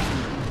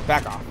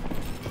 Back off.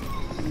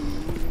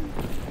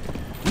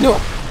 No!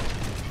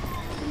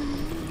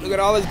 Look at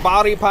all his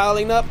body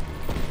piling up.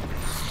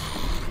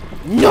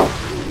 No!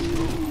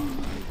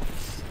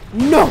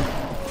 No!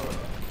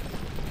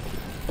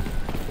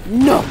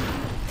 No!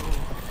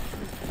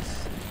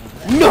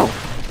 No!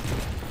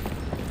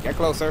 Get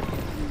closer.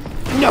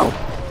 No!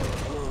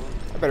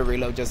 I better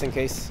reload just in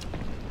case.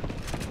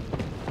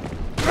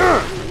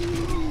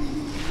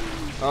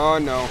 Oh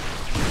no.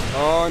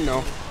 Oh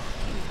no.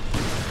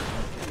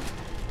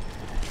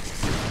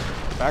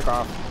 Back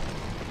off.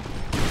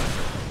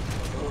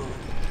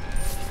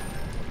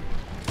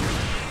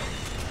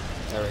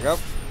 There we go.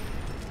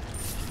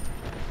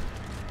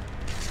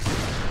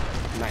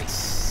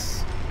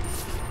 Nice.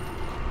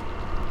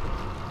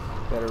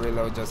 Better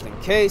reload just in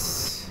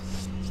case.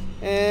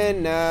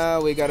 And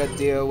now we gotta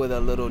deal with a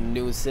little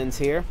nuisance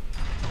here.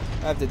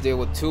 I have to deal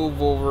with 2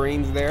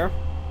 Wolverines there.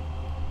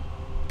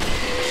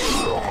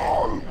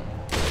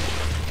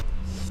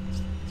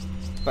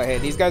 But hey,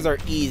 these guys are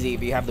easy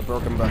if you have the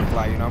broken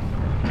butterfly, you know?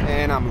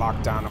 And I'm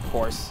locked down, of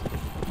course.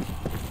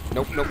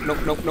 Nope, nope, nope,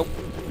 nope, nope.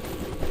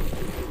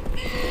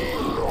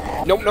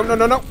 Nope, no, no,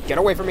 no, no. Get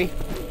away from me.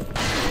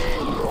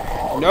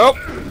 Nope.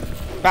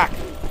 Back.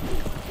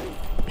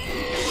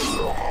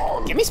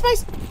 Give me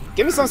space.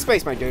 Give me some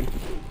space, my dude.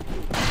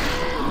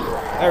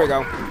 There we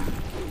go.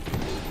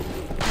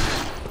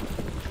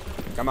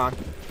 Come on.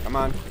 Come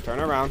on. Turn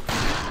around.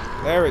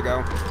 There we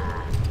go.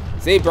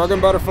 See, broken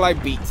butterfly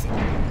beats.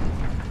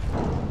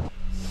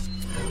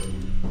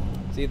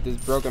 See this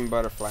broken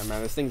butterfly,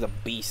 man. This thing's a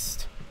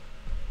beast.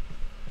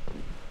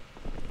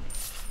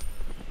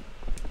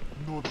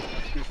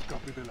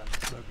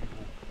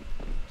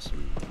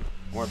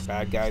 More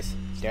bad guys.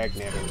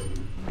 Dagnabbit.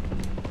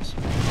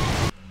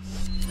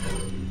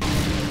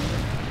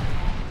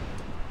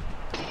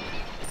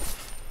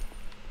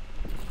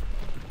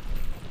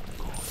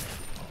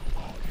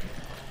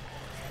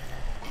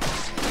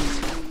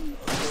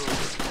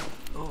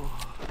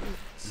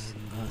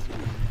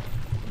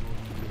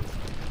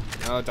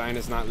 No,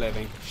 Dinah's not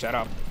living. Shut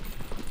up.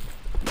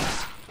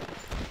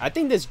 I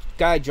think this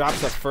guy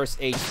drops a first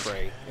aid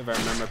spray, if I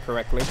remember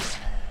correctly.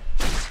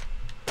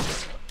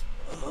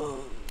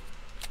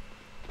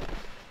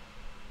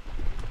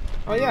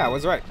 Oh yeah, I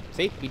was right.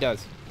 See? He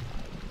does.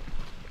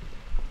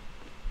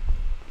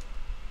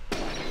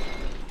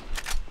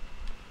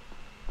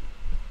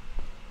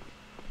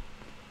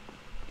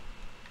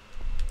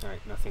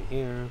 Alright, nothing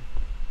here.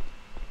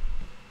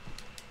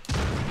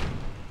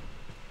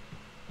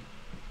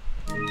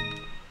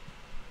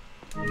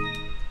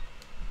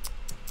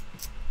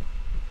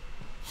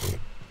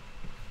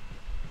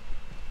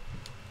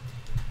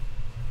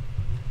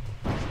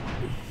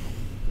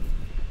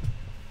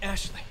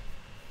 Ashley.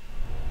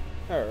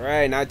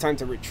 Alright, now time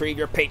to retrieve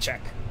your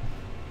paycheck.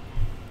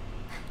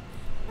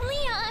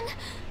 Leon!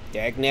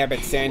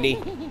 Dagnabbit, Sandy.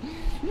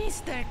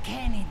 Mr.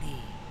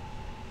 Kennedy,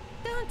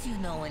 don't you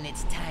know when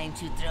it's time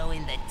to throw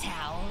in the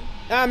towel?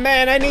 Ah,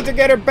 man, I need to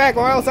get her back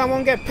or else I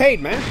won't get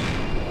paid, man.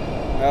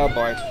 Oh,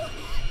 boy.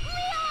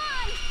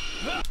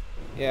 Leon!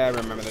 Yeah, I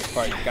remember this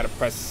part. You gotta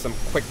press some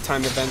quick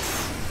time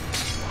events.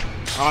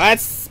 Oh,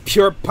 that's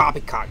pure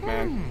poppycock,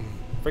 man.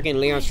 Freaking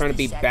Leon's trying to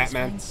be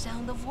Batman.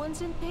 Sound of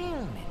one's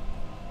impalement.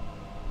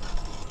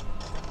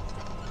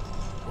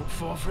 Don't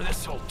fall for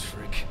this old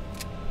trick.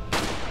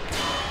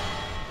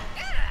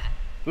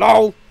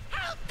 LOL!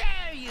 How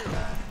dare you!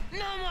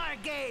 No more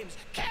games!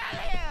 Kill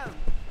him!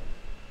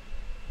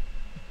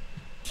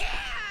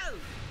 Kill!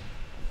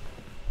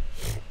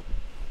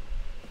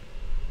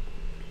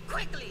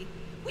 Quickly!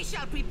 We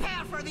shall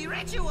prepare for the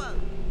ritual!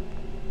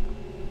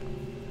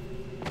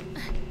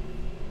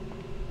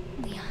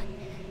 Leon,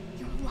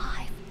 you're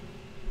alive.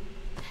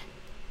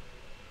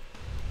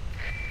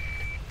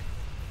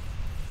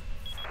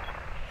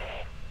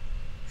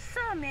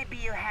 So maybe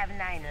you have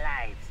 9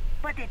 lives,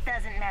 but it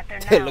doesn't matter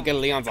now. Look at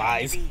Leon's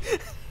eyes.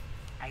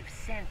 I've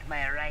sent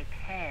my right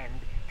hand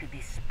to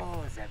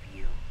dispose of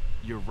you.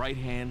 Your right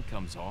hand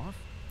comes off?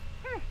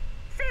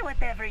 Say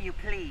whatever you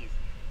please.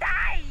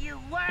 Die, you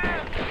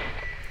worm!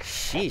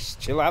 Sheesh,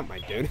 chill out, my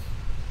dude.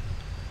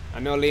 I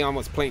know Leon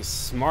was playing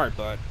smart,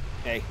 but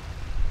hey.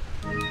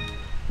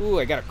 Ooh,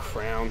 I got a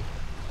crown.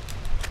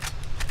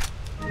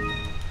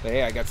 But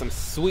hey, I got some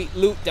sweet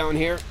loot down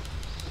here.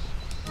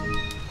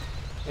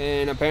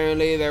 And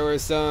apparently there were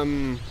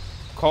some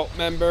cult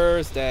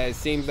members that it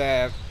seemed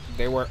that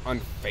they were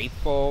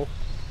unfaithful.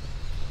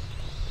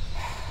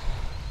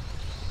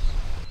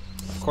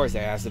 Of course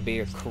there has to be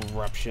a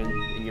corruption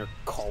in your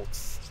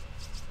cults.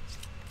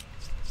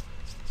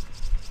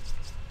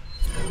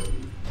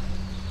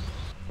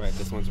 Right,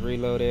 this one's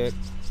reloaded.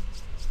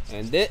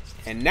 And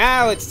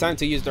now it's time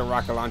to use the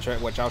rocket launcher,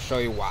 which I'll show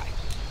you why.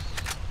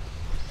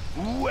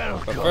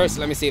 Welcome. But first,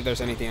 let me see if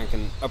there's anything I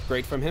can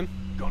upgrade from him.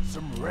 Got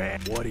some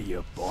red. What are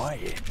you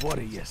buying? What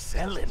are you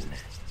selling?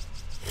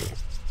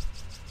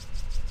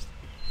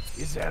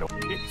 Is that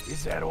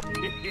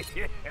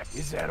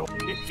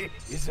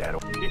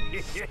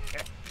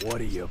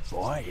what are you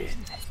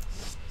buying?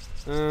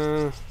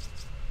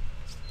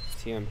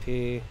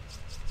 TMP.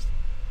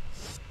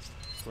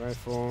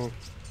 Rifle.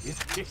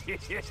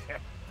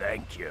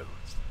 Thank you.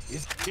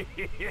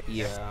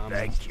 Yeah.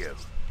 Thank you.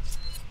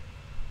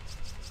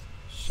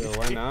 Sure,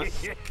 why not?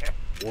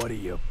 What are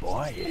you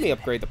buying? Let me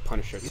upgrade the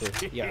Punisher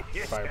too. Yeah,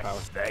 firepower.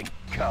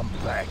 Come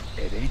back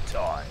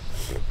anytime.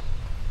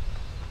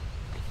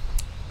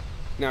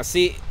 Now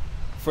see,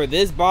 for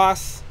this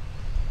boss,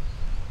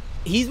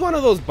 he's one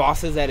of those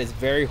bosses that is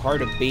very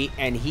hard to beat,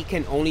 and he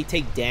can only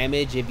take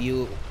damage if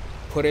you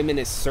put him in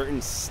a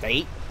certain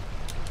state.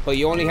 But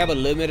you only have a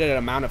limited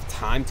amount of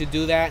time to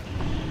do that.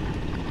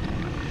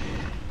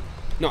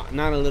 No,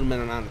 not a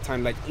limited amount of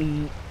time, like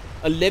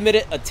a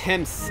limited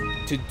attempts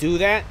to do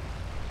that.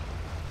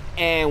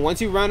 And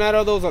once you run out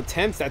of those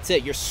attempts, that's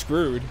it, you're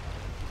screwed.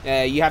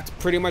 You have to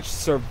pretty much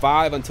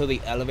survive until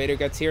the elevator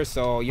gets here.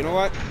 So you know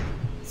what,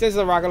 since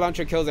the rocket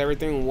launcher kills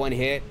everything in one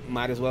hit,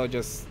 might as well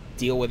just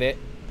deal with it,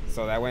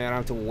 so that way I don't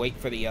have to wait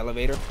for the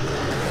elevator.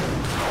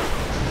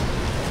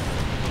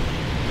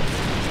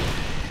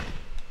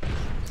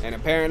 And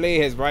apparently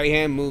his right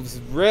hand moves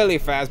really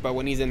fast, but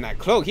when he's in that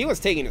cloak, he was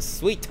taking a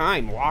sweet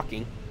time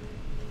walking.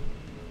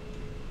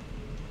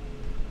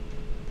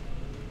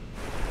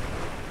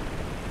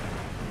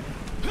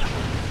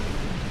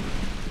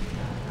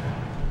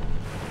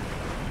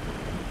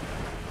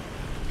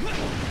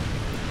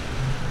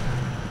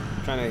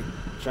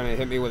 Trying to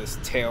hit me with his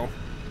tail.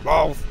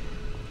 Balls.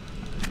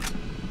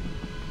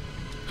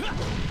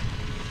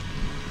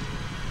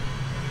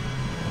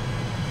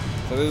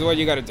 So this is what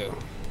you gotta do.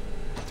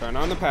 Turn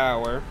on the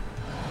power.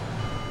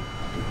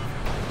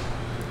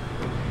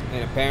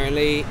 And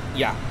apparently,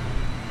 yeah.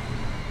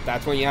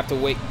 That's when you have to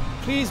wait.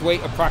 Please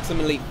wait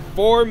approximately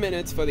 4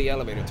 minutes for the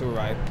elevator to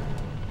arrive.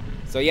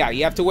 So yeah,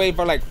 you have to wait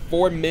for like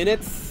 4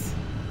 minutes.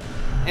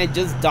 And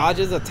just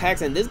dodges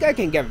attacks. And this guy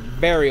can get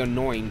very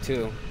annoying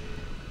too.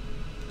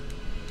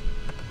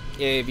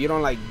 If you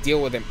don't like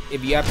deal with him.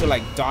 If you have to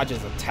like dodge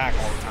his attack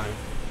all the time.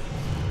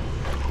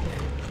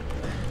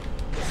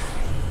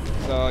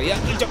 So yeah,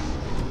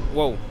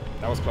 whoa.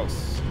 That was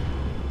close.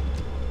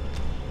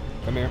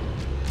 Come here.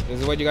 This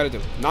is what you gotta do.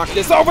 Knock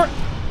this over!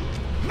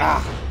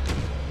 Ah!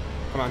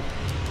 Come on.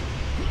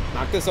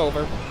 Knock this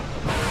over.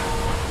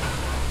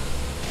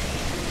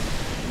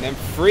 And then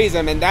freeze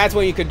him, and that's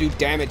when you could do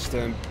damage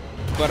to him.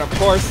 But of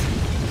course...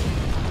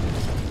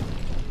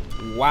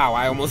 Wow,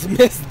 I almost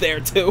missed there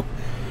too.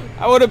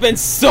 I would have been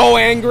so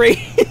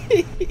angry.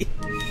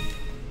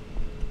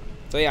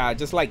 So yeah,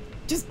 just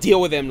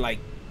deal with him like...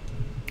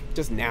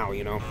 just now,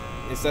 you know?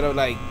 Instead of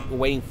like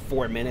waiting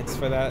 4 minutes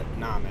for that.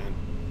 Nah, man.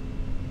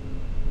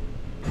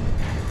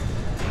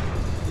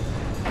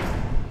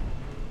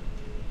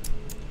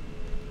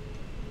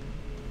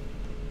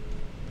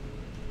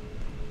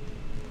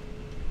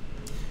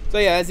 So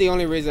yeah, that's the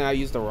only reason I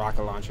use the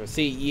rocket launcher.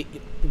 See,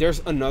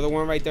 there's another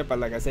one right there, but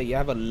like I said, you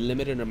have a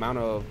limited amount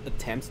of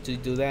attempts to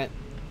do that.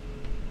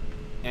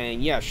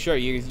 And yeah, sure,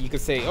 you could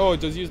say, oh,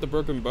 just use the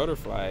broken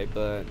butterfly,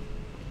 but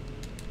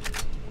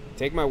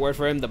take my word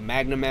for him, the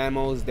magnum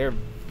ammos, they're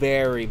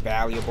very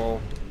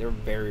valuable. They're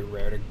very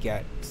rare to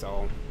get,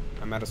 so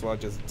I might as well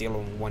just deal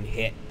in one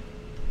hit.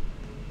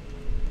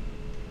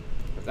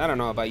 I don't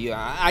know about you,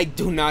 I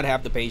do not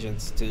have the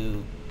patience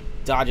to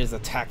dodge his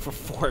attack for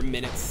 4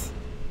 minutes.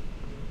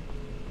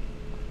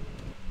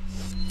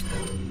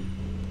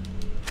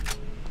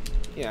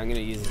 Yeah, I'm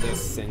gonna use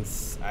this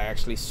since I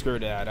actually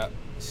screwed that up.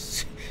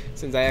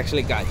 Since I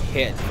actually got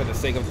hit for the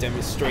sake of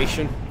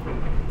demonstration.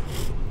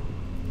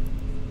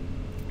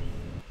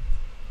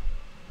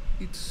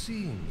 It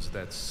seems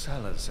that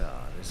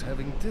Salazar is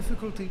having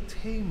difficulty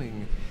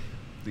taming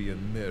the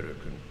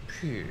American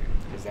pig.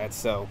 Is that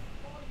so?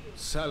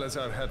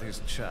 Salazar had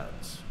his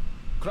chance.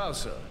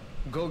 Krauser,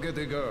 go get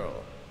the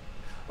girl.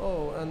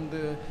 Oh,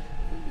 and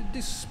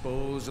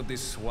dispose of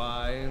this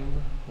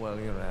swine while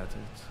you're at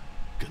it.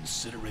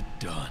 Consider it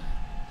done.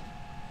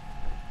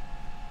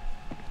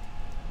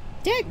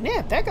 Dang,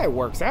 that guy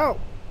works out.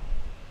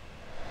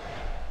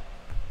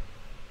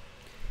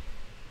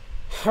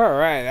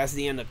 Alright, that's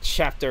the end of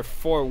chapter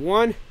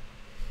 4.1.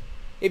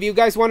 If you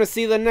guys want to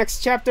see the next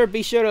chapter,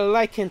 be sure to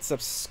like and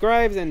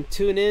subscribe and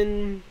tune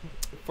in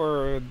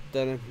for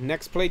the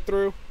next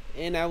playthrough.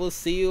 And I will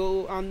see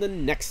you on the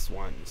next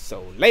one.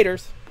 So,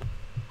 laters.